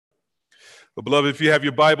Well, beloved, if you have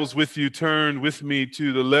your Bibles with you, turn with me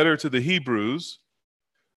to the letter to the Hebrews,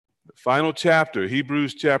 the final chapter,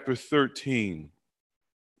 Hebrews chapter 13.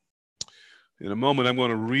 In a moment, I'm going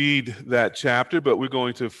to read that chapter, but we're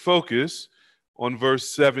going to focus on verse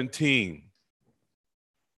 17.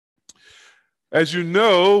 As you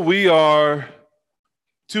know, we are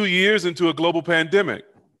 2 years into a global pandemic.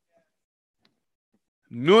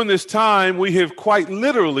 During this time, we have quite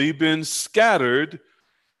literally been scattered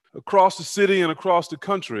across the city and across the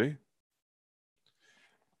country.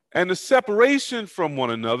 And the separation from one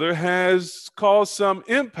another has caused some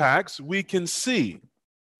impacts we can see.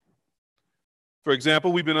 For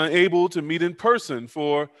example, we've been unable to meet in person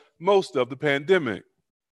for most of the pandemic.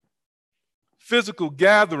 Physical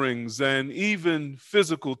gatherings and even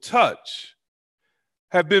physical touch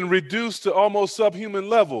have been reduced to almost subhuman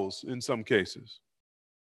levels in some cases.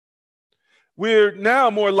 We're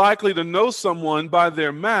now more likely to know someone by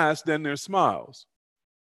their mask than their smiles.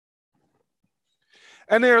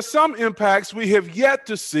 And there are some impacts we have yet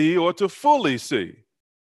to see or to fully see.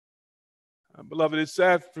 Beloved, it's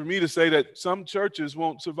sad for me to say that some churches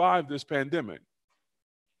won't survive this pandemic.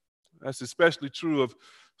 That's especially true of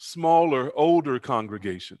smaller, older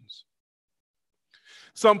congregations.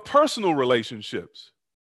 Some personal relationships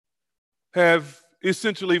have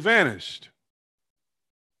essentially vanished.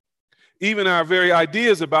 Even our very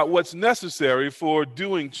ideas about what's necessary for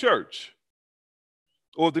doing church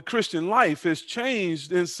or the Christian life has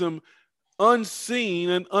changed in some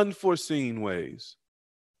unseen and unforeseen ways.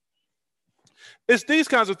 It's these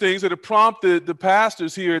kinds of things that have prompted the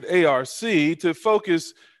pastors here at ARC to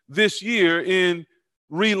focus this year in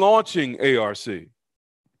relaunching ARC.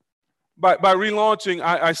 By relaunching,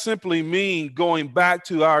 I simply mean going back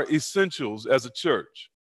to our essentials as a church.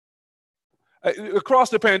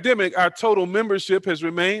 Across the pandemic, our total membership has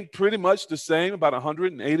remained pretty much the same, about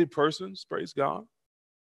 180 persons, praise God.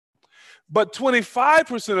 But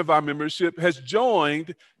 25% of our membership has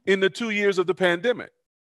joined in the 2 years of the pandemic.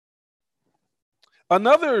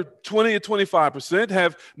 Another 20 to 25%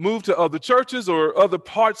 have moved to other churches or other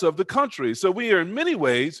parts of the country. So we are in many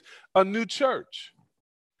ways a new church.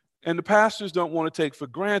 And the pastors don't want to take for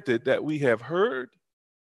granted that we have heard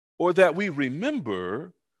or that we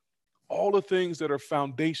remember all the things that are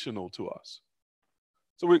foundational to us.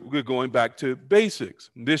 So we're going back to basics.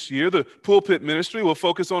 This year, the pulpit ministry will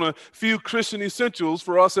focus on a few Christian essentials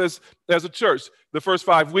for us as a church. The first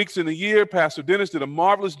 5 weeks in the year, Pastor Dennis did a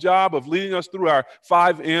marvelous job of leading us through our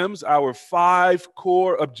 5 M's, our 5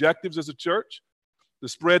 core objectives as a church: to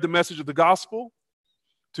spread the message of the gospel,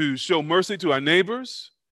 to show mercy to our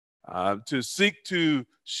neighbors, to seek to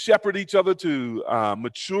shepherd each other to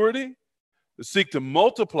maturity, to seek to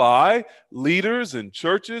multiply leaders and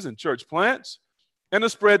churches and church plants, and to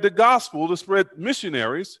spread the gospel, to spread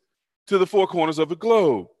missionaries to the 4 corners of the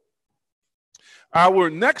globe. Our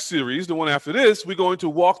next series, the one after this, we're going to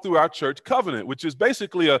walk through our church covenant, which is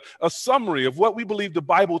basically a summary of what we believe the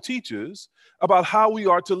Bible teaches about how we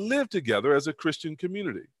are to live together as a Christian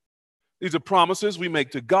community. These are promises we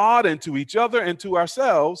make to God and to each other and to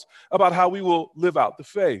ourselves about how we will live out the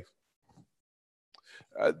faith.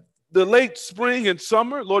 The late spring and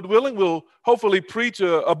summer, Lord willing, we'll hopefully preach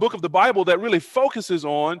a book of the Bible that really focuses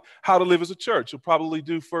on how to live as a church. We'll probably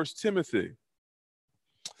do 1 Timothy.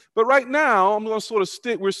 But right now, I'm going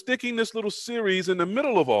to we're sticking this little series in the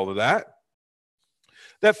middle of all of that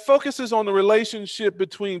focuses on the relationship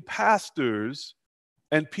between pastors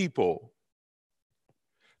and people.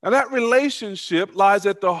 Now, that relationship lies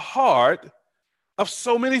at the heart of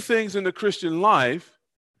so many things in the Christian life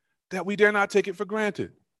that we dare not take it for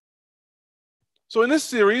granted. So in this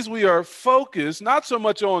series, we are focused not so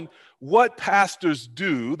much on what pastors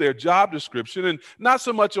do, their job description, and not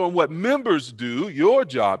so much on what members do, your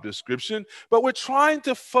job description, but we're trying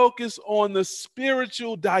to focus on the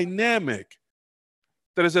spiritual dynamic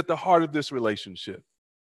that is at the heart of this relationship.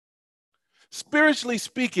 Spiritually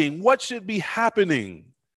speaking, what should be happening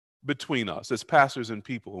between us as pastors and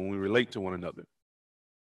people when we relate to one another?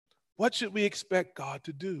 What should we expect God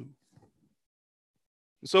to do?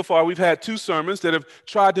 So far, we've had 2 sermons that have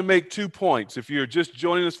tried to make 2 points. If you're just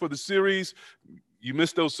joining us for the series, you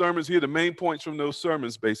missed those sermons here, the main points from those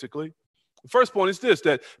sermons, basically. The first point is this,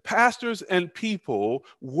 that pastors and people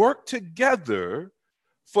work together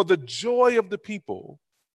for the joy of the people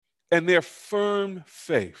and their firm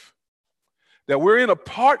faith. That we're in a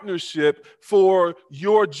partnership for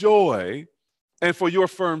your joy and for your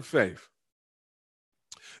firm faith.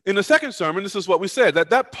 In the second sermon, this is what we said,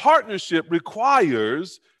 that partnership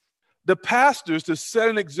requires the pastors to set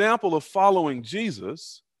an example of following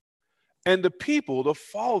Jesus and the people to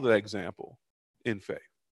follow that example in faith.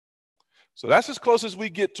 So that's as close as we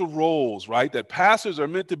get to roles, right? That pastors are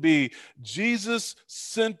meant to be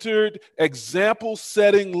Jesus-centered,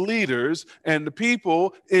 example-setting leaders, and the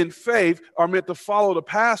people in faith are meant to follow the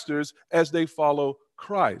pastors as they follow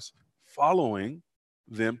Christ, following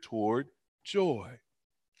them toward joy.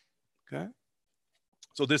 Okay?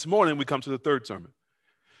 So this morning we come to the third sermon.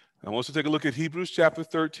 I want us to take a look at Hebrews chapter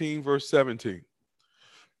 13, verse 17.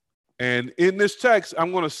 And in this text,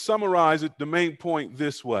 I'm going to summarize it, the main point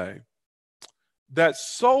this way: that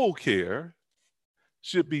soul care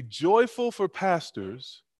should be joyful for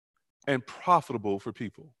pastors and profitable for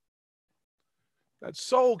people. That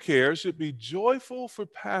soul care should be joyful for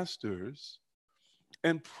pastors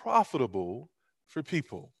and profitable for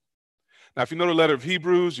people. Now, if you know the letter of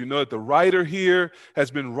Hebrews, you know that the writer here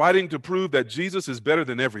has been writing to prove that Jesus is better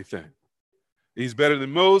than everything. He's better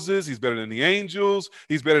than Moses. He's better than the angels.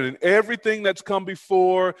 He's better than everything that's come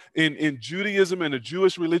before in Judaism and the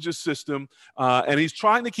Jewish religious system. And he's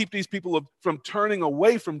trying to keep these people from turning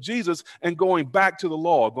away from Jesus and going back to the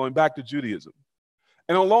law, going back to Judaism.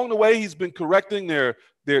 And along the way, he's been correcting their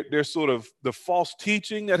sort of the false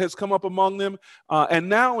teaching that has come up among them. And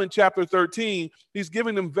now in chapter 13, he's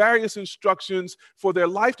giving them various instructions for their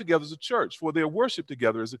life together as a church, for their worship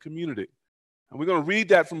together as a community. And we're going to read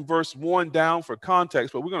that from verse 1 down for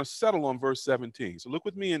context, but we're going to settle on verse 17. So look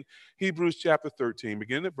with me in Hebrews chapter 13,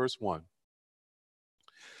 beginning at verse 1.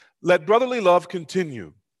 Let brotherly love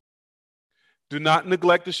continue. Do not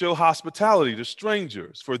neglect to show hospitality to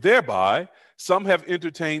strangers, for thereby some have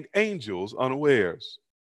entertained angels unawares.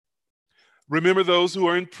 Remember those who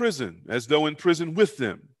are in prison, as though in prison with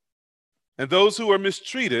them, and those who are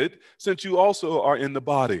mistreated, since you also are in the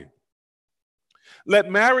body.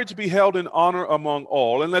 Let marriage be held in honor among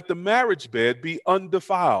all, and let the marriage bed be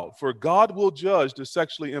undefiled, for God will judge the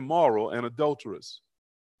sexually immoral and adulterous.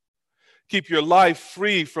 Keep your life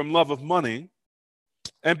free from love of money,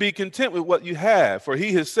 and be content with what you have, for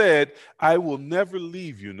he has said, I will never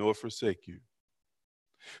leave you nor forsake you.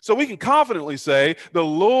 So we can confidently say, the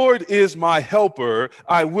Lord is my helper.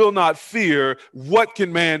 I will not fear. What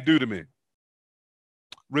can man do to me?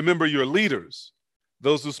 Remember your leaders,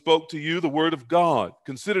 those who spoke to you the word of God.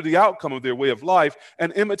 Consider the outcome of their way of life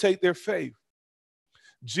and imitate their faith.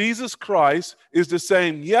 Jesus Christ is the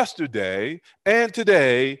same yesterday and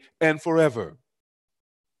today and forever.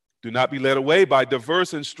 Do not be led away by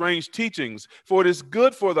diverse and strange teachings, for it is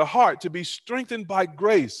good for the heart to be strengthened by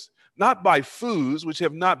grace, not by foods which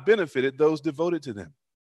have not benefited those devoted to them.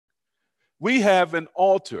 We have an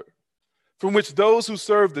altar from which those who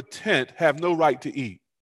serve the tent have no right to eat.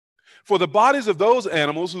 For the bodies of those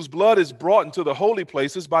animals whose blood is brought into the holy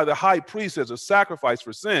places by the high priest as a sacrifice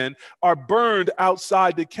for sin are burned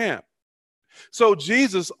outside the camp. So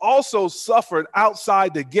Jesus also suffered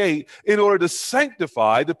outside the gate in order to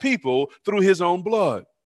sanctify the people through his own blood.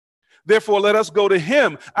 Therefore, let us go to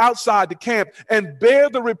him outside the camp and bear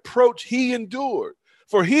the reproach he endured.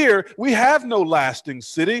 For here we have no lasting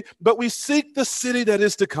city, but we seek the city that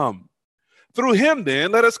is to come. Through him,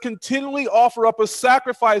 then, let us continually offer up a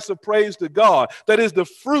sacrifice of praise to God, that is the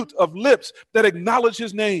fruit of lips that acknowledge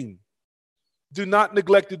his name. Do not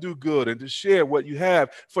neglect to do good and to share what you have,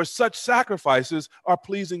 for such sacrifices are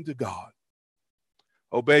pleasing to God.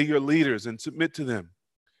 Obey your leaders and submit to them,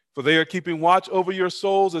 for they are keeping watch over your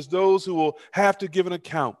souls as those who will have to give an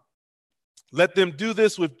account. Let them do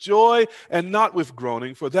this with joy and not with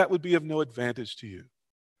groaning, for that would be of no advantage to you.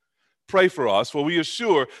 Pray for us, for we are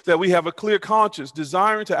sure that we have a clear conscience,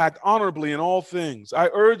 desiring to act honorably in all things. I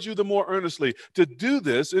urge you the more earnestly to do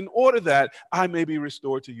this in order that I may be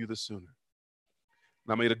restored to you the sooner.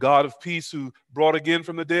 Now may the God of peace, who brought again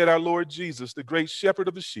from the dead our Lord Jesus, the great shepherd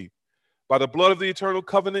of the sheep, by the blood of the eternal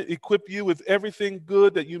covenant, equip you with everything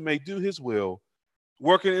good that you may do his will,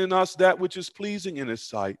 working in us that which is pleasing in his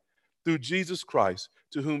sight, through Jesus Christ,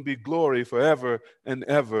 to whom be glory forever and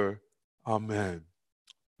ever. Amen.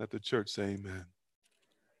 Let the church say amen.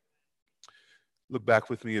 Look back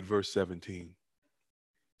with me at verse 17.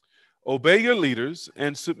 Obey your leaders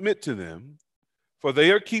and submit to them, for they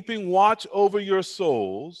are keeping watch over your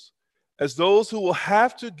souls as those who will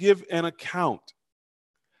have to give an account.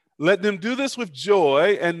 Let them do this with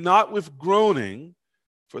joy and not with groaning,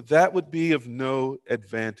 for that would be of no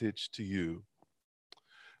advantage to you.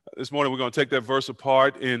 This morning, we're going to take that verse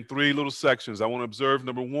apart in three little sections. I want to observe,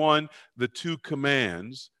 number one, the two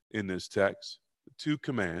commands in this text, the two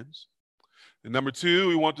commands. And number two,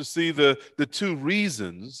 we want to see the two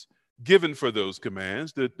reasons given for those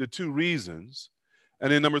commands, the two reasons.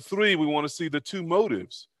 And then number three, we want to see the two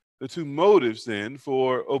motives then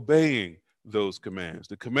for obeying those commands.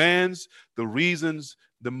 The commands, the reasons,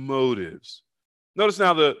 the motives. Notice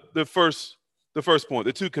now the first point,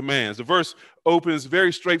 the two commands. The verse opens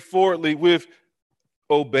very straightforwardly with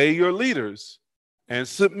obey your leaders and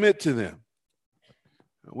submit to them.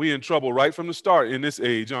 We're in trouble right from the start in this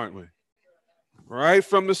age, aren't we? Right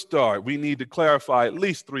from the start, we need to clarify at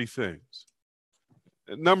least three things.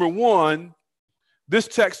 Number one, this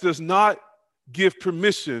text does not give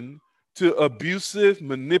permission to abusive,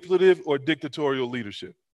 manipulative, or dictatorial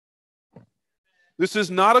leadership. This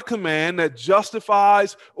is not a command that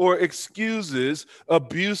justifies or excuses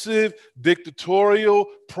abusive, dictatorial,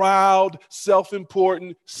 proud,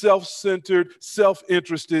 self-important, self-centered,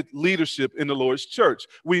 self-interested leadership in the Lord's church.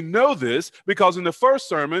 We know this because in the first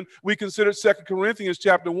sermon, we considered 2 Corinthians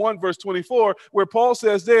chapter 1, verse 24, where Paul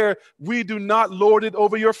says there, we do not lord it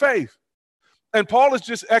over your faith. And Paul is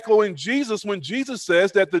just echoing Jesus when Jesus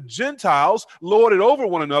says that the Gentiles lord it over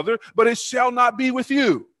one another, but it shall not be with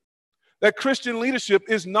you. That Christian leadership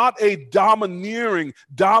is not a domineering,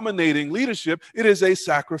 dominating leadership. It is a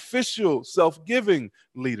sacrificial, self-giving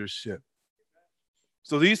leadership.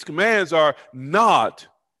 So these commands are not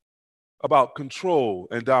about control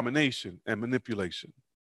and domination and manipulation.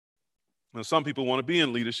 Now, some people want to be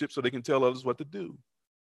in leadership so they can tell others what to do.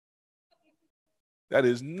 That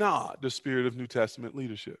is not the spirit of New Testament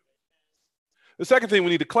leadership. The second thing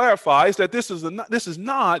we need to clarify is that this is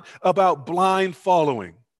not about blind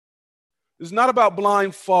following. It's not about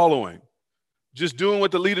blind following, just doing what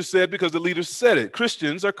the leader said because the leader said it.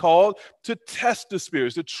 Christians are called to test the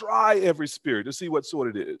spirits, to try every spirit, to see what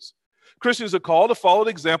sort it is. Christians are called to follow the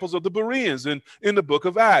examples of the Bereans in the book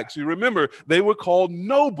of Acts. You remember, they were called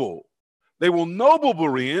noble. They were noble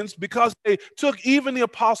Bereans because they took even the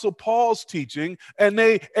Apostle Paul's teaching and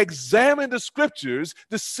they examined the scriptures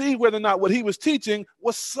to see whether or not what he was teaching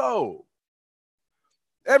was so.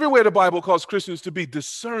 Everywhere the Bible calls Christians to be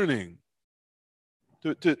discerning,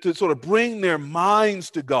 to sort of bring their minds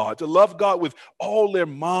to God, to love God with all their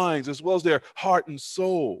minds as well as their heart and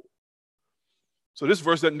soul. So this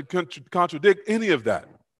verse doesn't contradict any of that.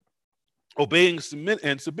 Obeying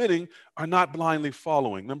and submitting are not blindly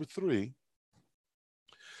following. Number three,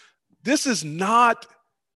 this is not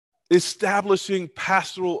establishing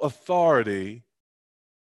pastoral authority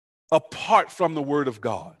apart from the Word of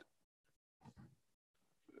God.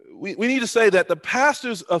 We need to say that the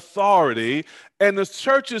pastor's authority and the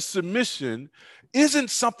church's submission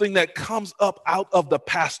isn't something that comes up out of the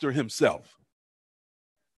pastor himself.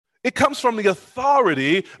 It comes from the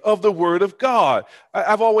authority of the Word of God.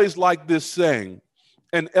 I've always liked this saying,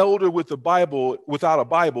 an elder with a Bible, without a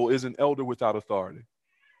Bible is an elder without authority.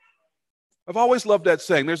 I've always loved that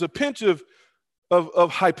saying. There's a pinch of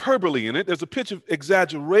hyperbole in it. There's a pinch of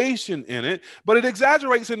exaggeration in it, but it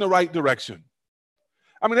exaggerates in the right direction.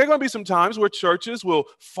 I mean, there are going to be some times where churches will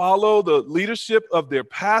follow the leadership of their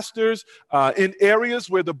pastors in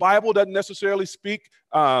areas where the Bible doesn't necessarily speak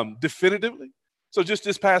definitively. So just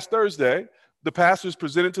this past Thursday, the pastors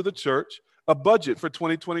presented to the church a budget for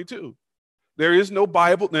 2022. There is no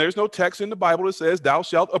Bible, there's no text in the Bible that says, thou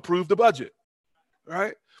shalt approve the budget,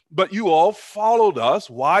 right? But you all followed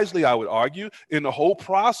us, wisely I would argue, in the whole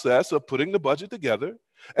process of putting the budget together.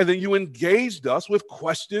 And then you engaged us with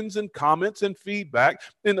questions and comments and feedback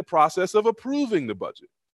in the process of approving the budget.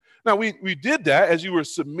 Now, we did that as you were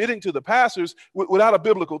submitting to the pastors without a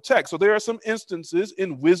biblical text. So there are some instances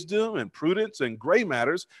in wisdom and prudence and gray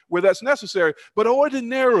matters where that's necessary. But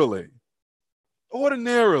ordinarily,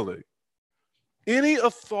 any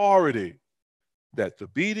authority that the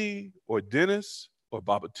Thabiti or Dennis or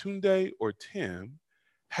Babatunde or Tim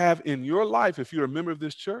have in your life, if you're a member of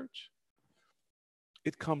this church,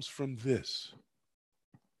 it comes from this.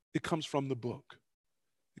 It comes from the book.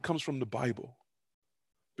 It comes from the Bible.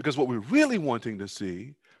 Because what we're really wanting to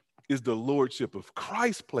see is the lordship of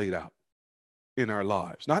Christ played out in our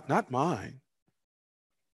lives, not mine.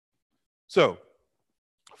 So,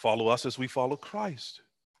 follow us as we follow Christ.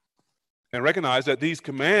 And recognize that these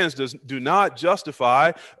commands do not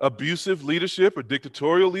justify abusive leadership or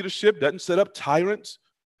dictatorial leadership, doesn't set up tyrants.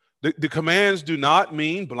 The commands do not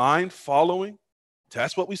mean blind following.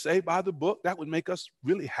 That's what we say by the book. That would make us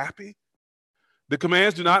really happy. The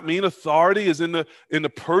commands do not mean authority is in the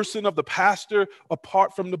person of the pastor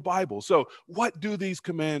apart from the Bible. So what do these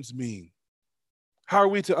commands mean? How are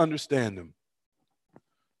we to understand them?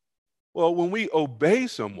 Well, when we obey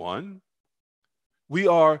someone, we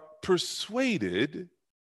are persuaded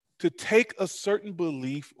to take a certain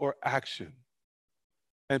belief or action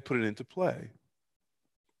and put it into play.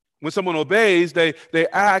 When someone obeys, they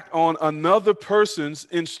act on another person's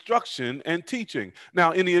instruction and teaching.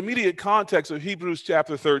 Now, in the immediate context of Hebrews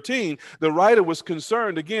chapter 13, the writer was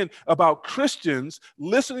concerned, again, about Christians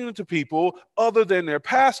listening to people other than their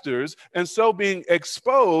pastors and so being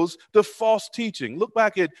exposed to false teaching. Look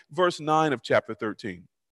back at verse 9 of chapter 13.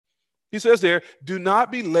 He says there, do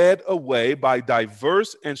not be led away by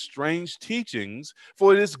diverse and strange teachings,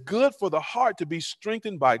 for it is good for the heart to be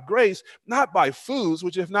strengthened by grace, not by foods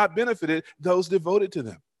which have not benefited those devoted to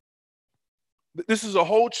them. This is a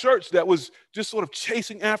whole church that was just sort of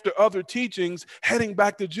chasing after other teachings, heading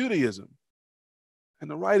back to Judaism.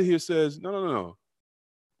 And the writer here says, no.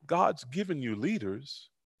 God's given you leaders.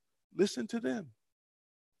 Listen to them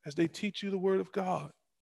as they teach you the word of God.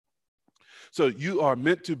 So you are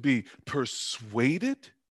meant to be persuaded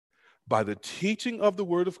by the teaching of the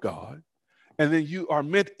word of God, and then you are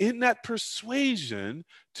meant in that persuasion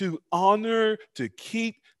to honor, to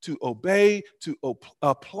keep, to obey, to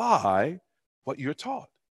apply what you're taught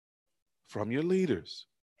from your leaders.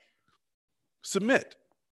 Submit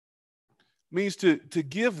means to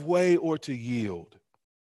give way or to yield.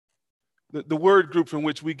 The word group from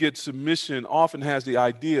which we get submission often has the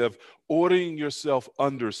idea of ordering yourself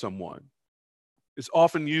under someone. It's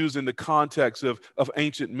often used in the context of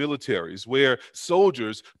ancient militaries where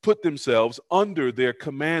soldiers put themselves under their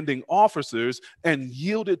commanding officers and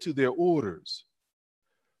yielded to their orders.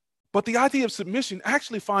 But the idea of submission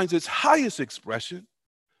actually finds its highest expression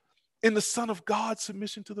in the Son of God's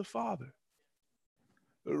submission to the Father.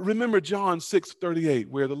 Remember John 6:38,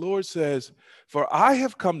 where the Lord says, "For I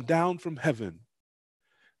have come down from heaven,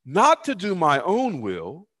 not to do my own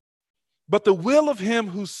will, but the will of him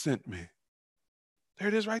who sent me." There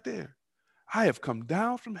it is right there. I have come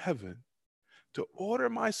down from heaven to order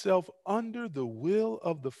myself under the will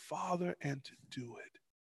of the Father and to do it.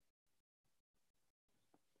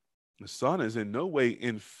 The Son is in no way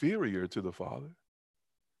inferior to the Father.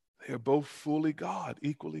 They are both fully God,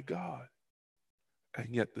 equally God.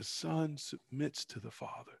 And yet the Son submits to the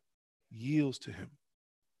Father, yields to him.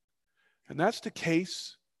 And that's the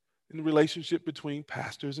case in the relationship between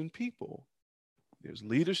pastors and people. There's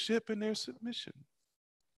leadership and there's submission.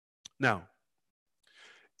 Now,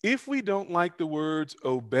 if we don't like the words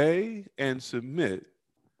obey and submit,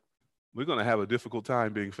 we're going to have a difficult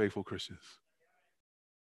time being faithful Christians.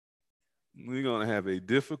 We're going to have a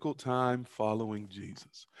difficult time following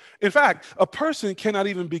Jesus. In fact, a person cannot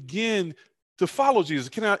even begin to follow Jesus,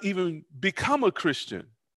 cannot even become a Christian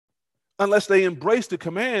unless they embrace the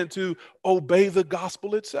command to obey the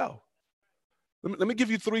gospel itself. Let me give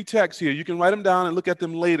you 3 texts here. You can write them down and look at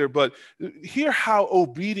them later, but hear how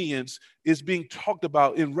obedience is being talked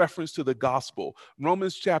about in reference to the gospel.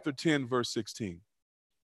 Romans chapter 10, verse 16.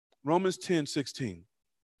 Romans 10:16.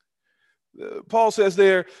 Paul says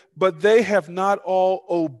there, but they have not all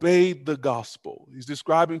obeyed the gospel. He's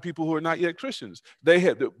describing people who are not yet Christians.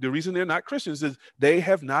 The reason they're not Christians is they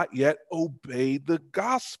have not yet obeyed the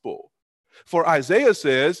gospel. For Isaiah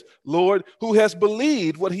says, Lord, who has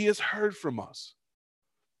believed what he has heard from us?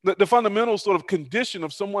 The fundamental sort of condition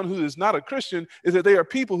of someone who is not a Christian is that they are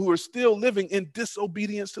people who are still living in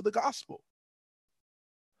disobedience to the gospel.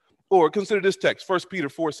 Or consider this text, 1 Peter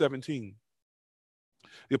 4:17.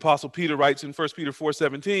 The Apostle Peter writes in 1 Peter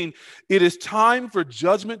 4:17, it is time for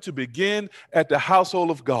judgment to begin at the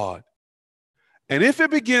household of God. And if it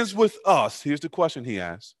begins with us, here's the question he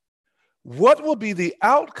asks, what will be the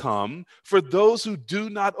outcome for those who do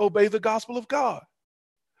not obey the gospel of God?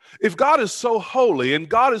 If God is so holy and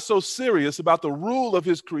God is so serious about the rule of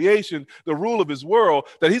his creation, the rule of his world,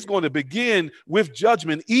 that he's going to begin with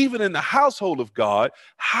judgment even in the household of God,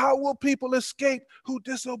 how will people escape who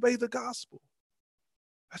disobey the gospel?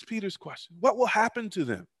 That's Peter's question. What will happen to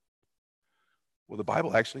them? Well, the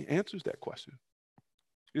Bible actually answers that question.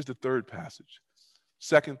 Here's the 3rd passage,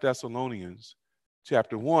 2 Thessalonians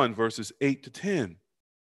chapter 1, verses 8 to 10.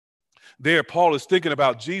 There, Paul is thinking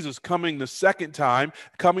about Jesus coming the second time,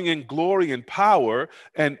 coming in glory and power,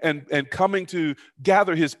 and coming to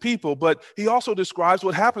gather his people. But he also describes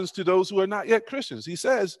what happens to those who are not yet Christians. He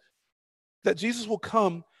says that Jesus will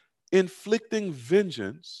come inflicting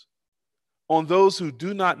vengeance on those who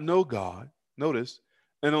do not know God, notice,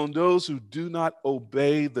 and on those who do not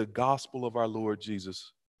obey the gospel of our Lord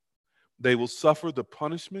Jesus. They will suffer the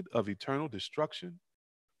punishment of eternal destruction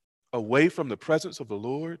away from the presence of the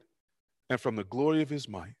Lord and from the glory of his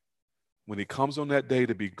might when he comes on that day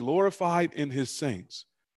to be glorified in his saints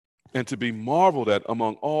and to be marveled at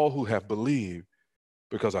among all who have believed,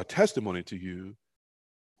 because our testimony to you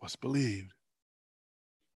was believed.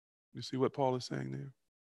 You see what Paul is saying there?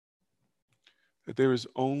 That there is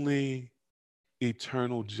only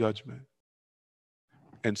eternal judgment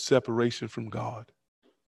and separation from God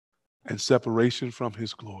and separation from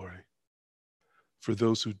his glory for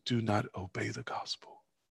those who do not obey the gospel.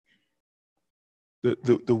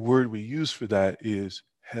 The word we use for that is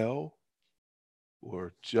hell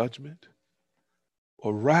or judgment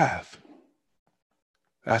or wrath.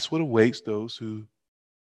 That's what awaits those who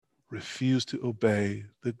refuse to obey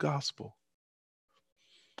the gospel.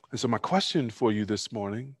 And so my question for you this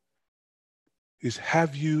morning is,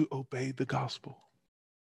 have you obeyed the gospel?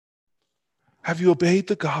 Have you obeyed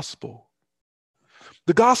the gospel?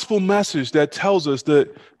 The gospel message that tells us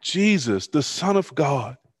that Jesus, the Son of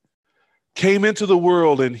God, came into the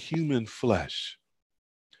world in human flesh.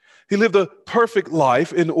 He lived a perfect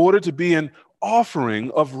life in order to be an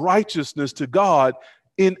offering of righteousness to God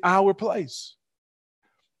in our place.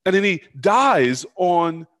 And then he dies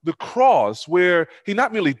on the cross, where he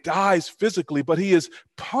not merely dies physically, but he is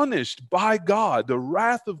punished by God. The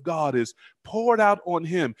wrath of God is poured out on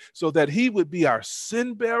him so that he would be our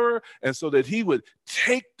sin bearer and so that he would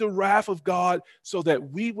take the wrath of God so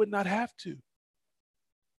that we would not have to.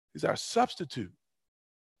 He's our substitute,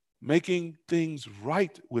 making things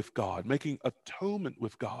right with God, making atonement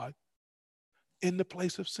with God in the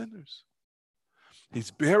place of sinners.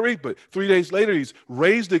 He's buried, but 3 days later, he's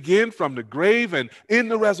raised again from the grave. And in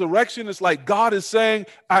the resurrection, it's like God is saying,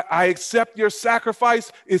 I accept your sacrifice.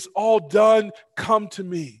 It's all done. Come to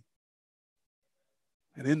me.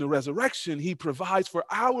 And in the resurrection, he provides for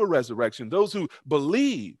our resurrection, those who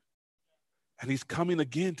believe. And he's coming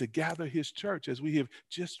again to gather his church, as we have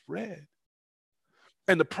just read.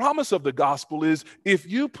 And the promise of the gospel is, if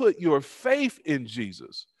you put your faith in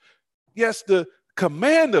Jesus, yes, the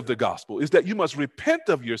command of the gospel is that you must repent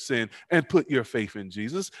of your sin and put your faith in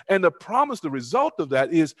Jesus. And the promise, the result of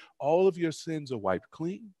that is all of your sins are wiped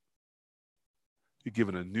clean. You're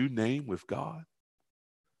given a new name with God.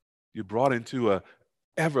 You're brought into an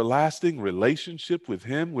everlasting relationship with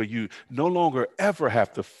him where you no longer ever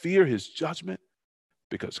have to fear his judgment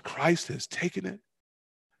because Christ has taken it.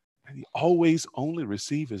 And you always only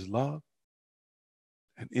receive his love.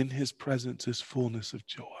 And in his presence is fullness of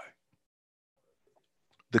joy.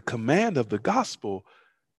 The command of the gospel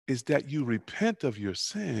is that you repent of your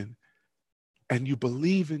sin and you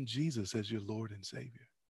believe in Jesus as your Lord and Savior.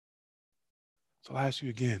 So I'll ask you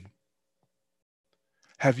again,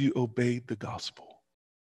 have you obeyed the gospel?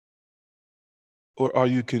 Or are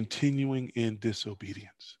you continuing in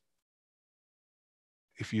disobedience?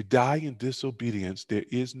 If you die in disobedience, there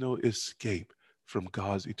is no escape from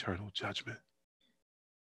God's eternal judgment.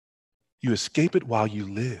 You escape it while you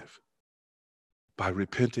live, by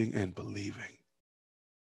repenting and believing.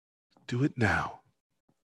 Do it now.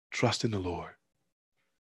 Trust in the Lord.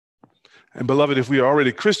 And beloved, if we are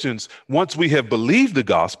already Christians, once we have believed the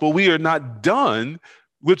gospel, we are not done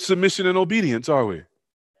with submission and obedience, are we?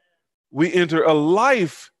 We enter a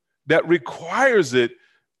life that requires it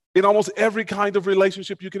in almost every kind of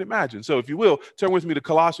relationship you can imagine. So if you will, turn with me to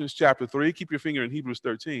Colossians chapter 3. Keep your finger in Hebrews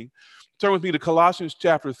 13. Turn with me to Colossians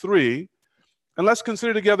chapter 3. And let's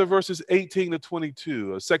consider together verses 18 to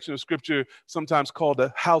 22, a section of scripture sometimes called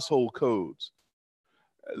the household codes.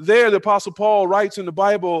 There, the Apostle Paul writes in the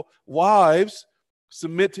Bible, wives,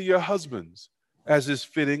 submit to your husbands as is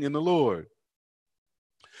fitting in the Lord.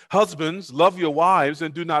 Husbands, love your wives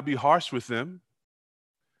and do not be harsh with them.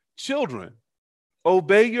 Children,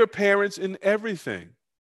 obey your parents in everything,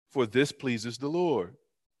 for this pleases the Lord.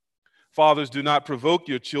 Fathers, do not provoke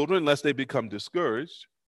your children lest they become discouraged.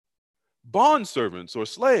 Bondservants or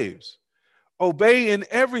slaves, obey in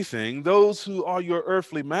everything those who are your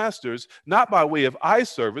earthly masters, not by way of eye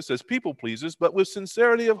service as people pleasers, but with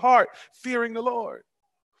sincerity of heart, fearing the Lord.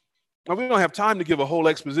 Now, we don't have time to give a whole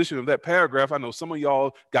exposition of that paragraph. I know some of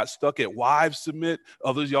y'all got stuck at wives submit,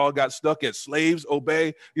 others y'all got stuck at slaves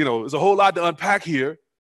obey. You know, there's a whole lot to unpack here.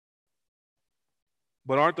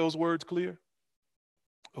 But aren't those words clear?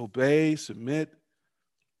 Obey, submit.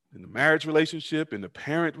 In the marriage relationship, in the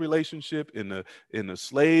parent relationship, in the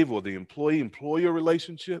slave or the employee-employer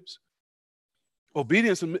relationships.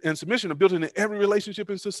 Obedience and submission are built into every relationship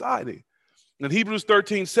in society. And Hebrews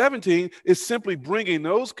 13:17 is simply bringing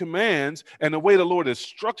those commands and the way the Lord has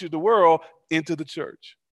structured the world into the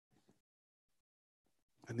church.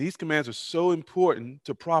 And these commands are so important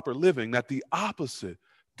to proper living that the opposite,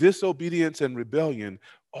 disobedience and rebellion,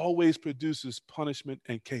 always produces punishment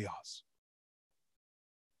and chaos.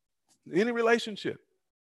 Any relationship.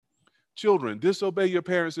 Children, disobey your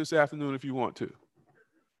parents this afternoon if you want to.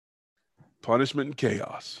 Punishment and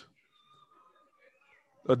chaos.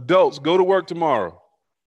 Adults, go to work tomorrow.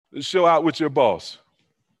 Show out with your boss.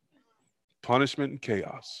 Punishment and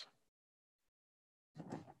chaos.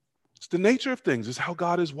 the nature of things. It's how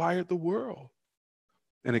God has wired the world.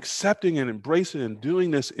 And accepting and embracing and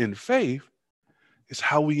doing this in faith is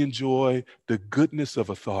how we enjoy the goodness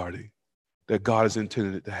of authority that God has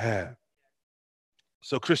intended it to have.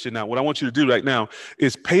 So, Christian, now what I want you to do right now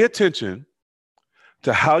is pay attention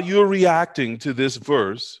to how you're reacting to this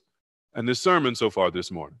verse and this sermon so far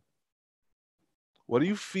this morning. What do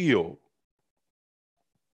you feel?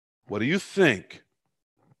 What do you think?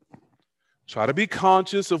 Try to be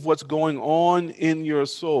conscious of what's going on in your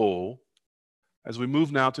soul as we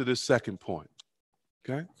move now to this second point.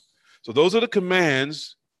 Okay? So those are the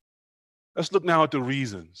commands. Let's look now at the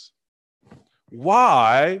reasons.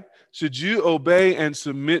 Why should you obey and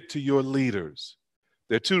submit to your leaders?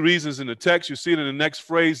 There are two reasons in the text. You see it in the next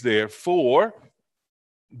phrase there. For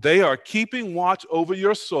they are keeping watch over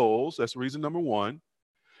your souls. That's reason number one.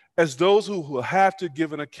 As those who will have to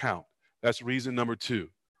give an account. That's reason number two.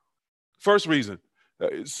 First reason,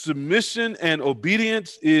 submission and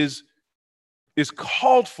obedience is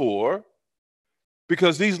called for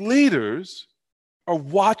because these leaders are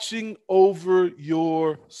watching over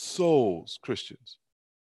your souls, Christians.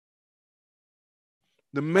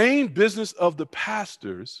 The main business of the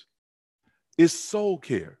pastors is soul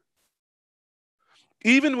care.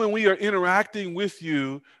 Even when we are interacting with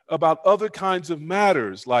you about other kinds of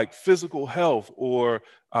matters like physical health or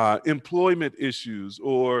employment issues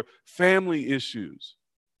or family issues,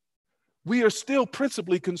 we are still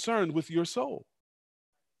principally concerned with your soul.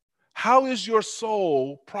 How is your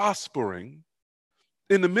soul prospering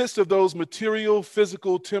in the midst of those material,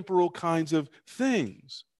 physical, temporal kinds of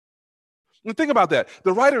things? And think about that.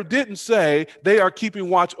 The writer didn't say they are keeping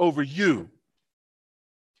watch over you.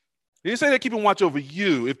 He didn't say they're keeping watch over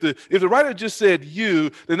you. If the writer just said you,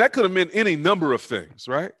 then that could have meant any number of things,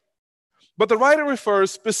 right? But the writer refers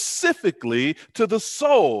specifically to the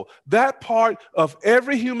soul, that part of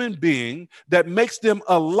every human being that makes them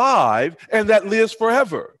alive and that lives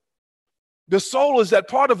forever. The soul is that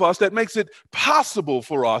part of us that makes it possible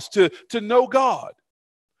for us to know God,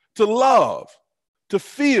 to love, to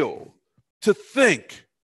feel, to think.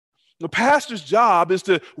 The pastor's job is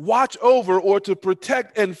to watch over or to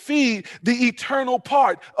protect and feed the eternal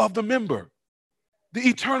part of the member, the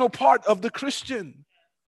eternal part of the Christian.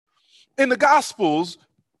 In the Gospels,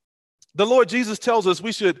 the Lord Jesus tells us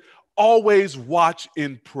we should always watch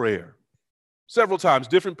in prayer. Several times,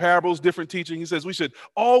 different parables, different teaching. He says we should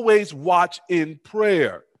always watch in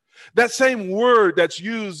prayer. That same word that's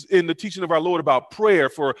used in the teaching of our Lord about prayer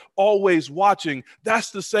for always watching,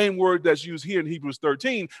 that's the same word that's used here in Hebrews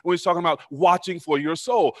 13 when he's talking about watching for your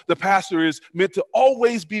soul. The pastor is meant to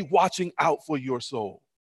always be watching out for your soul,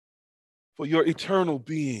 for your eternal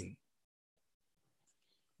being.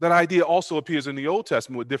 That idea also appears in the Old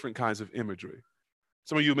Testament with different kinds of imagery.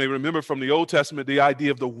 Some of you may remember from the Old Testament the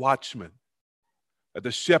idea of the watchman. That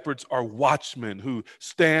the shepherds are watchmen who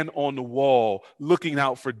stand on the wall looking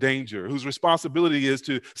out for danger, whose responsibility is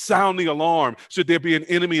to sound the alarm should there be an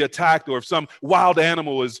enemy attacked or if some wild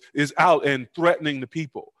animal is out and threatening the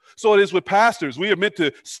people. So it is with pastors. We are meant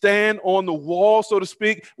to stand on the wall, so to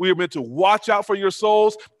speak. We are meant to watch out for your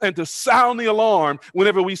souls and to sound the alarm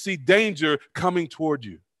whenever we see danger coming toward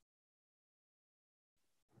you.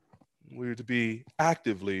 We are to be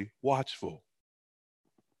actively watchful.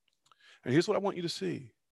 And here's what I want you to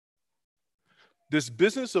see. This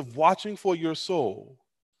business of watching for your soul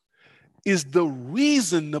is the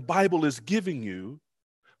reason the Bible is giving you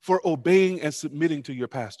for obeying and submitting to your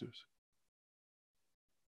pastors.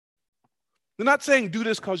 They're not saying do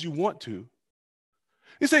this because you want to.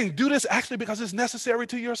 He's saying do this actually because it's necessary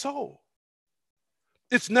to your soul.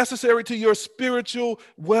 It's necessary to your spiritual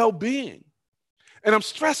well-being. And I'm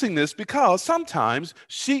stressing this because sometimes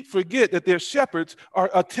sheep forget that their shepherds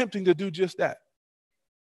are attempting to do just that.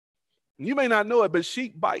 You may not know it, but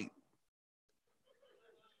sheep bite.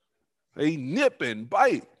 They nip and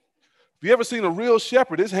bite. If you ever seen a real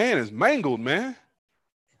shepherd, his hand is mangled, man.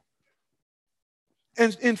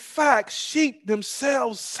 And in fact, sheep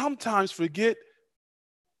themselves sometimes forget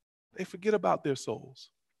about their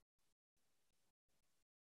souls.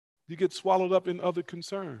 You get swallowed up in other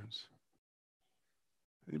concerns.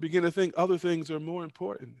 You begin to think other things are more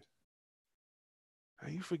important.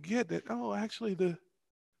 And you forget that, actually the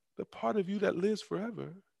part of you that lives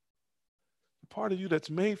forever, the part of you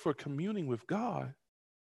that's made for communing with God,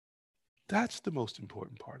 that's the most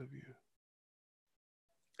important part of you.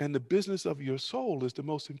 And the business of your soul is the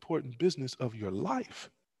most important business of your life.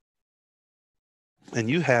 And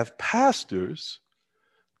you have pastors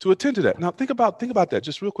to attend to that. Now think about that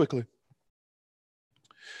just real quickly.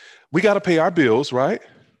 We got to pay our bills, right?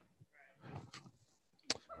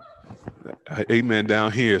 Amen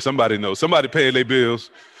down here. Somebody knows. Somebody paying their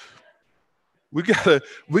bills. We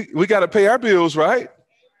gotta pay our bills, right?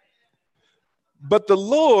 But the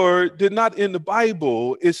Lord did not in the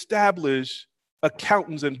Bible establish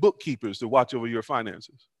accountants and bookkeepers to watch over your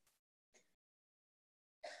finances.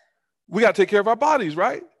 We got to take care of our bodies,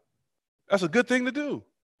 right? That's a good thing to do.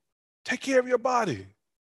 Take care of your body.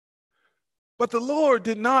 But the Lord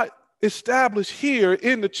did not establish here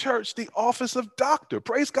in the church the office of doctor.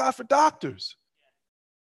 Praise God for doctors.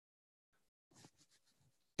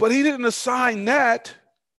 But he didn't assign that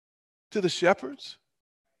to the shepherds.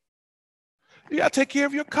 You got to take care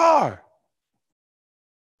of your car.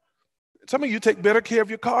 Some of you take better care of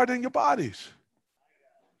your car than your bodies.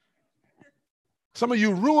 Some of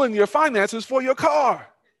you ruin your finances for your car.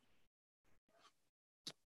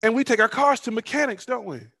 And we take our cars to mechanics, don't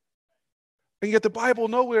we? And yet the Bible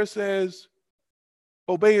nowhere says,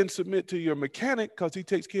 obey and submit to your mechanic because he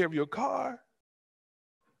takes care of your car.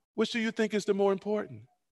 Which do you think is the more important?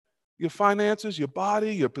 Your finances, your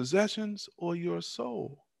body, your possessions, or your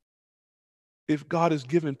soul? If God has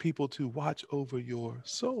given people to watch over your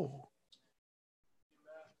soul.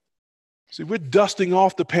 See, we're dusting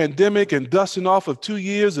off the pandemic and dusting off of 2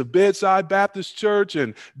 years of Bedside Baptist Church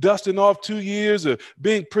and dusting off 2 years of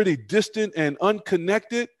being pretty distant and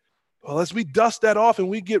unconnected. Well, as we dust that off and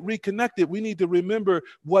we get reconnected, we need to remember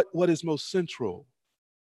what is most central.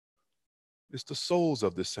 It's the souls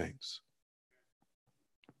of the saints.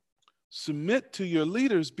 Submit to your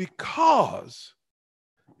leaders because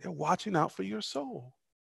they're watching out for your soul.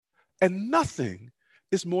 And nothing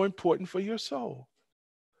is more important for your soul.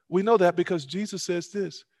 We know that because Jesus says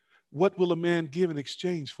this, what will a man give in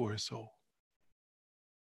exchange for his soul?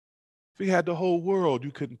 If he had the whole world,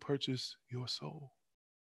 you couldn't purchase your soul.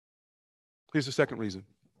 Here's the second reason.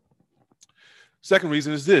 Second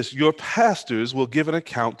reason is this, your pastors will give an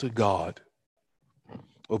account to God.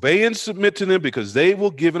 Obey and submit to them because they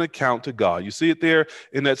will give an account to God. You see it there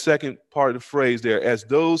in that second part of the phrase there, as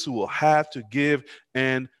those who will have to give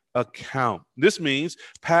an account. This means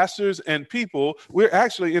pastors and people, we're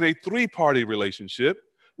actually in a three-party relationship,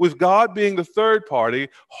 with God being the third party,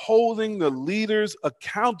 holding the leaders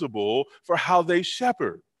accountable for how they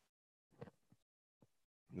shepherd.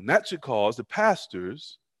 And that should cause the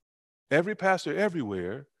pastors, every pastor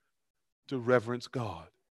everywhere, to reverence God,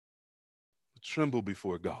 to tremble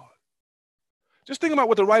before God. Just think about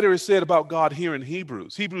what the writer has said about God here in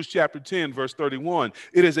Hebrews. Hebrews chapter 10, verse 31.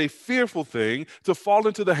 It is a fearful thing to fall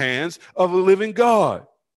into the hands of a living God.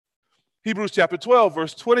 Hebrews chapter 12,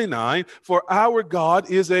 verse 29. For our God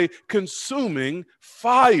is a consuming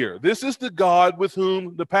fire. This is the God with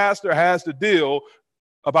whom the pastor has to deal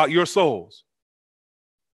about your souls.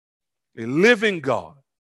 A living God.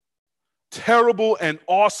 Terrible and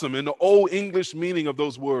awesome in the old English meaning of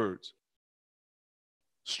those words.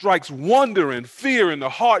 Strikes wonder and fear in the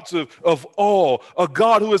hearts of all. A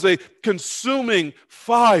God who is a consuming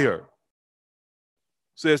fire.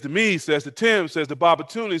 Says to me, says to Tim, says to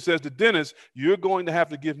Babatuni, says to Dennis, you're going to have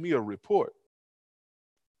to give me a report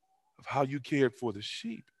of how you cared for the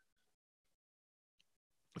sheep.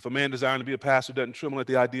 If a man desiring to be a pastor doesn't tremble at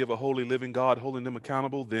the idea of a holy living God holding them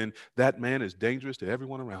accountable, then that man is dangerous to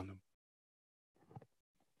everyone around him.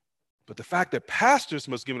 But the fact that pastors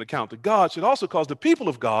must give an account to God should also cause the people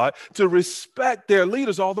of God to respect their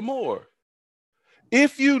leaders all the more.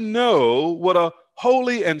 If you know what a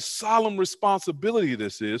holy and solemn responsibility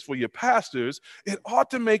this is for your pastors, it ought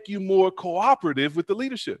to make you more cooperative with the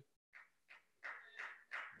leadership.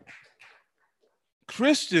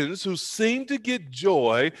 Christians who seem to get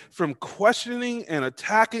joy from questioning and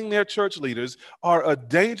attacking their church leaders are a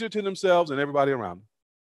danger to themselves and everybody around them.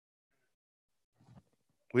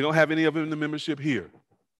 We don't have any of them in the membership here.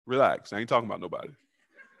 Relax. I ain't talking about nobody.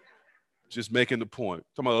 Just making the point.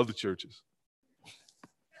 Talking about other churches.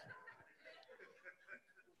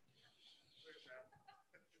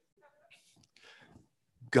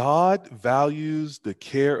 God values the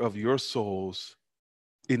care of your souls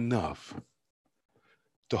enough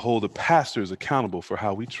to hold the pastors accountable for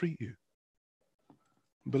how we treat you.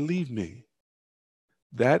 Believe me,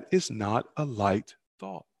 that is not a light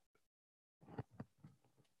thought.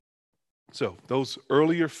 So those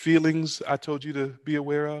earlier feelings I told you to be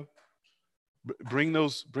aware of, bring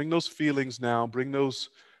those feelings now, bring those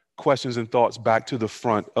questions and thoughts back to the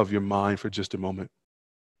front of your mind for just a moment.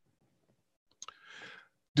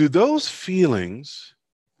 Do those feelings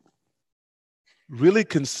really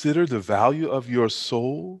consider the value of your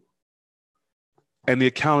soul and the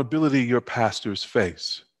accountability your pastors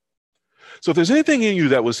face? So if there's anything in you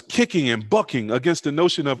that was kicking and bucking against the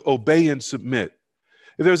notion of obey and submit,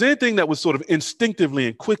 if there's anything that was sort of instinctively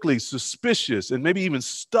and quickly suspicious and maybe even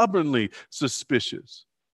stubbornly suspicious,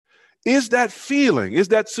 is that feeling, is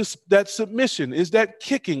that submission, is that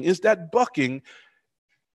kicking, is that bucking,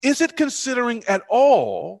 is it considering at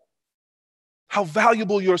all how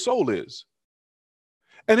valuable your soul is?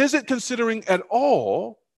 And is it considering at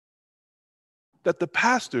all that the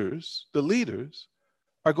pastors, the leaders,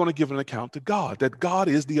 are going to give an account to God, that God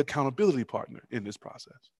is the accountability partner in this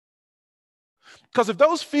process? Because if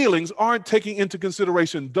those feelings aren't taking into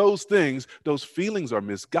consideration those things, those feelings are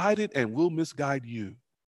misguided and will misguide you.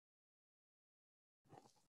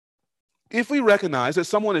 If we recognize that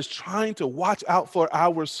someone is trying to watch out for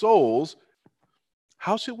our souls,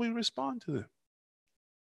 how should we respond to them?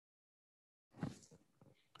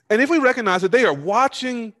 And if we recognize that they are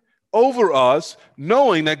watching over us,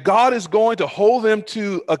 knowing that God is going to hold them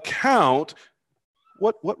to account,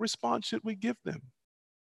 what response should we give them?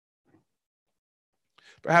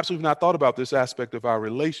 Perhaps we've not thought about this aspect of our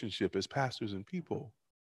relationship as pastors and people.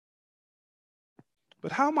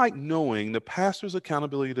 But how might knowing the pastor's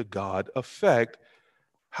accountability to God affect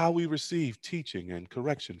how we receive teaching and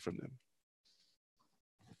correction from them?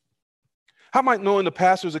 How might knowing the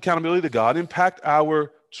pastor's accountability to God impact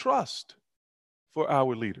our trust for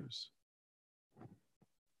our leaders?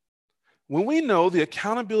 When we know the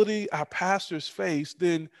accountability our pastors face,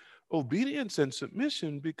 then obedience and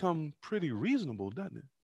submission become pretty reasonable, doesn't it?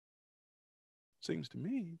 Seems to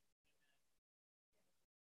me.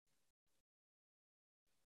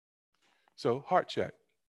 So, heart check.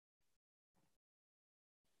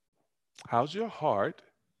 How's your heart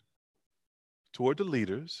toward the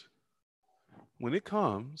leaders when it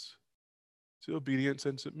comes to obedience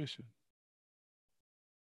and submission?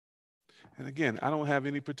 And again, I don't have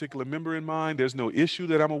any particular member in mind. There's no issue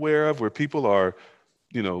that I'm aware of where people are,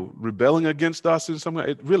 rebelling against us in some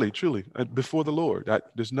way. Really, truly, before the Lord.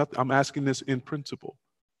 There's nothing. I'm asking this in principle.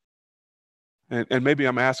 And maybe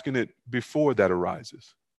I'm asking it before that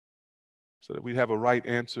arises, so that we have a right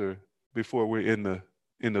answer before we're in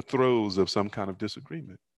the throes of some kind of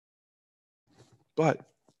disagreement. But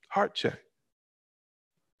heart check.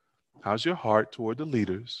 How's your heart toward the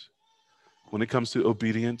leaders when it comes to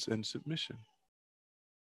obedience and submission?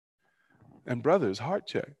 And brothers, heart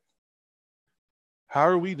check. How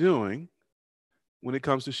are we doing when it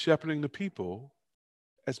comes to shepherding the people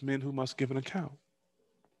as men who must give an account?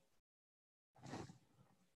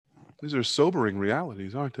 These are sobering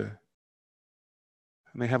realities, aren't they?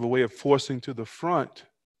 And they have a way of forcing to the front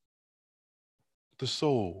the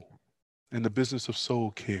soul and the business of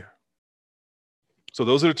soul care. So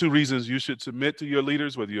those are the two reasons you should submit to your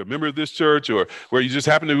leaders, whether you're a member of this church or where you just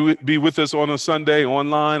happen to be with us on a Sunday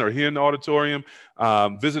online or here in the auditorium,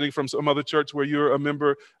 visiting from some other church where you're a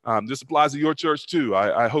member. This applies to your church too.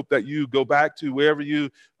 I hope that you go back to wherever you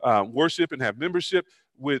worship and have membership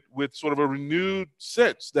with sort of a renewed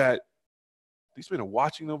sense that these men are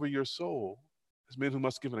watching over your soul as men who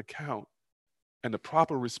must give an account. And the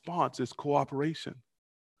proper response is cooperation,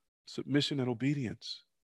 submission, and obedience.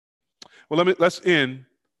 Well, let's end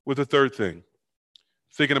with the third thing,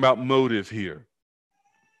 thinking about motive here.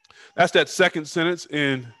 That's that second sentence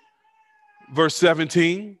in verse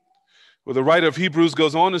 17, where the writer of Hebrews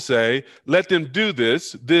goes on to say, let them do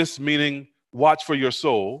this meaning watch for your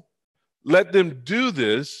soul. Let them do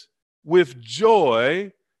this with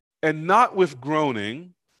joy and not with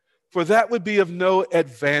groaning, for that would be of no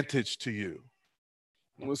advantage to you.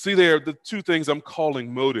 We'll see there the two things I'm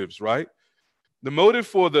calling motives, right? The motive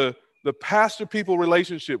for the pastor-people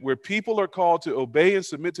relationship, where people are called to obey and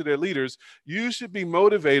submit to their leaders, you should be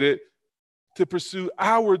motivated to pursue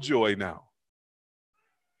our joy now,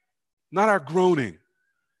 not our groaning.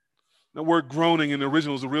 The word groaning in the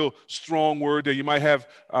original is a real strong word there. You might have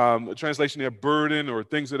a translation there, burden or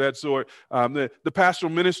things of that sort. The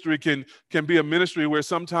pastoral ministry can be a ministry where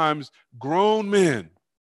sometimes grown men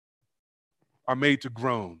are made to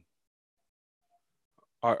groan,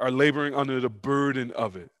 are laboring under the burden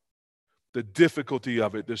of it, the difficulty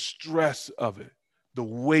of it, the stress of it, the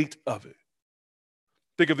weight of it.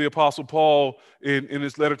 Think of the Apostle Paul in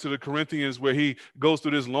his letter to the Corinthians, where he goes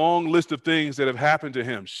through this long list of things that have happened to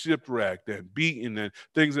him, shipwrecked and beaten and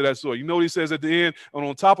things of that sort. You know what he says at the end? And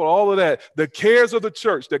on top of all of that, the cares of the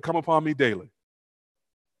church that come upon me daily.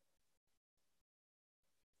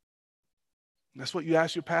 That's what you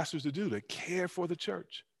ask your pastors to do, to care for the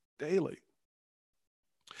church daily.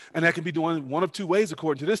 And that can be done one of two ways,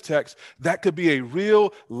 according to this text. That could be a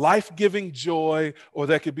real life-giving joy, or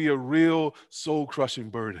that could be a real soul-crushing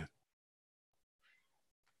burden.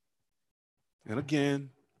 And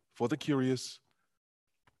again, for the curious,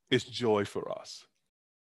 it's joy for us.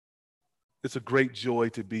 It's a great joy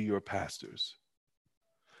to be your pastors.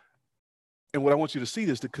 And what I want you to see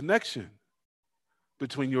is the connection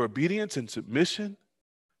between your obedience and submission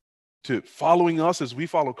to following us as we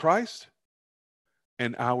follow Christ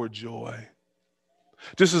and our joy.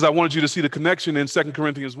 Just as I wanted you to see the connection in 2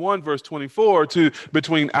 Corinthians 1, verse 24,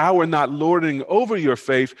 between our not lording over your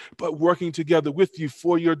faith, but working together with you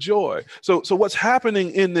for your joy. So what's happening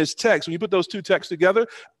in this text, when you put those two texts together,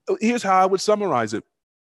 here's how I would summarize it.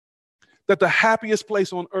 That the happiest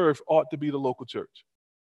place on earth ought to be the local church.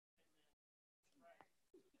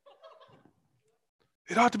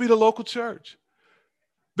 It ought to be the local church.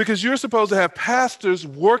 Because you're supposed to have pastors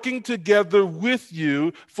working together with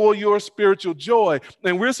you for your spiritual joy.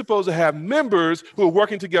 And we're supposed to have members who are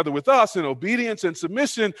working together with us in obedience and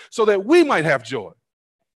submission so that we might have joy.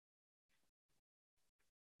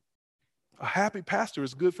 A happy pastor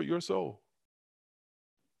is good for your soul.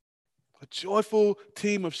 A joyful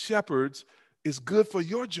team of shepherds is good for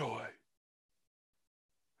your joy.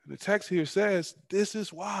 And the text here says this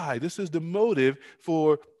is why. This is the motive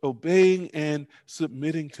for obeying and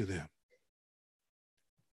submitting to them.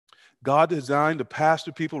 God designed a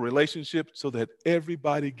pastor-people relationship so that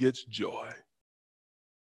everybody gets joy.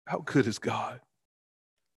 How good is God?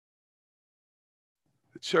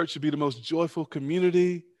 The church should be the most joyful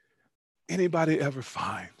community anybody ever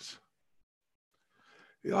finds.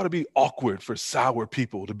 It ought to be awkward for sour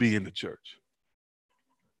people to be in the church.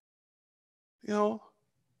 You know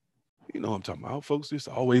what I'm talking about. Folks just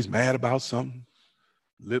always mad about something.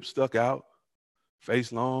 Lip stuck out,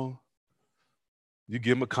 face long. You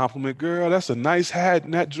give them a compliment, girl, that's a nice hat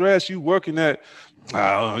and that dress you working at.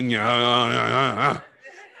 Y'all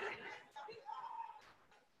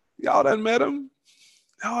done met him?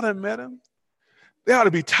 They ought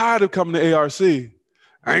to be tired of coming to ARC. I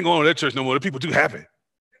ain't going to that church no more. The people too happy.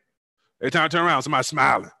 Every time I turn around, somebody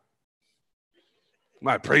smiling.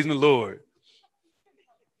 Somebody praising the Lord.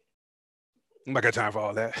 I got time for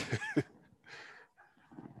all that.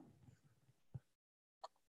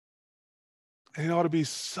 And it ought to be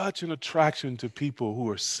such an attraction to people who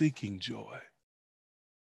are seeking joy,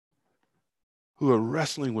 who are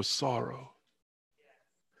wrestling with sorrow,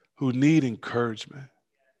 who need encouragement.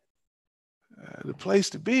 The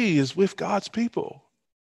place to be is with God's people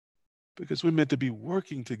because we're meant to be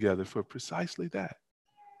working together for precisely that,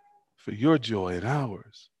 for your joy and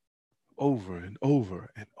ours. Over and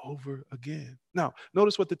over and over again. Now,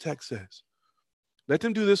 notice what the text says. Let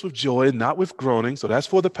them do this with joy and not with groaning. So that's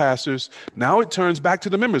for the pastors. Now it turns back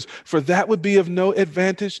to the members. For that would be of no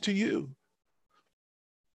advantage to you.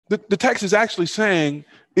 The text is actually saying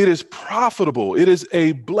it is profitable. It is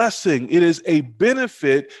a blessing. It is a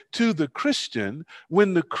benefit to the Christian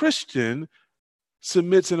when the Christian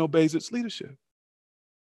submits and obeys its leadership.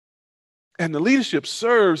 And the leadership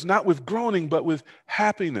serves not with groaning, but with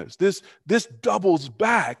happiness. This doubles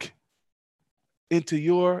back into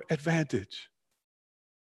your advantage.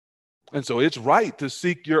 And so it's right to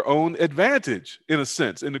seek your own advantage, in a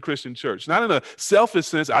sense, in the Christian church. Not in a selfish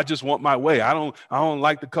sense, I just want my way. I don't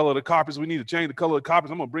like the color of the carpets. We need to change the color of the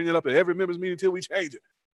carpets. I'm going to bring it up at every members meeting until we change it.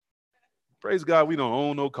 Praise God, we don't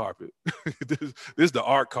own no carpet. This is the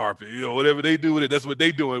art carpet. Whatever they do with it, that's what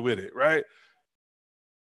they doing with it, right?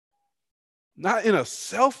 Not in a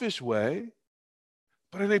selfish way,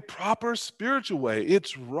 but in a proper spiritual way.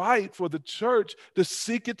 It's right for the church to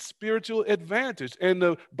seek its spiritual advantage. And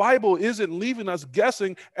the Bible isn't leaving us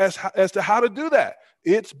guessing as to how to do that.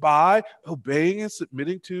 It's by obeying and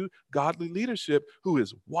submitting to godly leadership who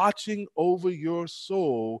is watching over your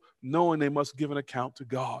soul, knowing they must give an account to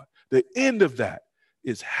God. The end of that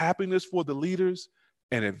is happiness for the leaders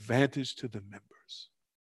and advantage to the members.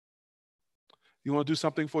 You want to do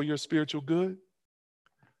something for your spiritual good?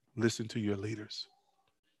 Listen to your leaders.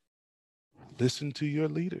 Listen to your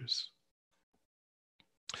leaders.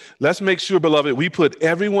 Let's make sure, beloved, we put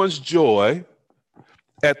everyone's joy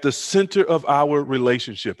at the center of our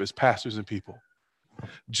relationship as pastors and people.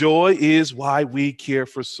 Joy is why we care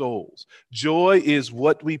for souls. Joy is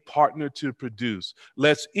what we partner to produce.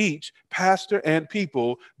 Let's each, pastor and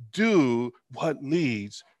people, do what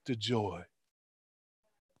leads to joy.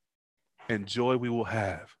 And joy we will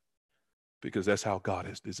have because that's how God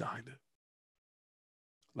has designed it.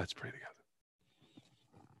 Let's pray together.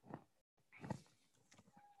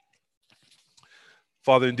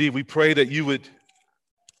 Father, indeed, we pray that you would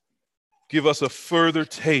give us a further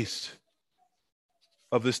taste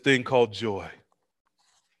of this thing called joy.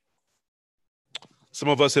 Some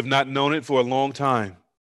of us have not known it for a long time,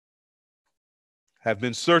 have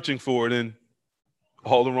been searching for it in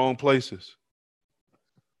all the wrong places.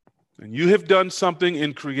 And you have done something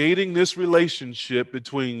in creating this relationship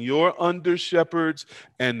between your under shepherds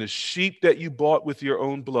and the sheep that you bought with your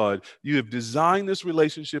own blood. You have designed this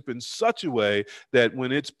relationship in such a way that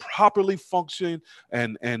when it's properly functioning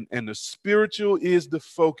and the spiritual is the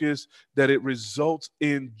focus, that it results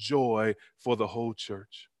in joy for the whole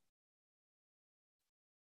church.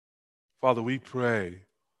 Father, we pray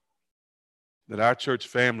that our church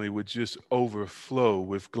family would just overflow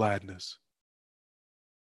with gladness.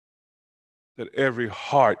 That every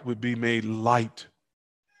heart would be made light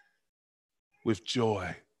with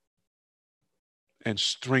joy and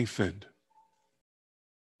strengthened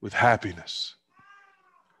with happiness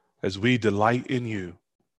as we delight in you,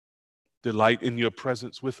 delight in your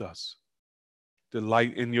presence with us,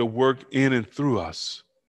 delight in your work in and through us,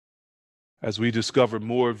 as we discover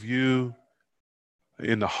more of you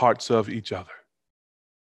in the hearts of each other.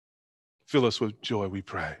 Fill us with joy, we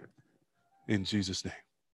pray. In Jesus' name,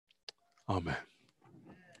 amen.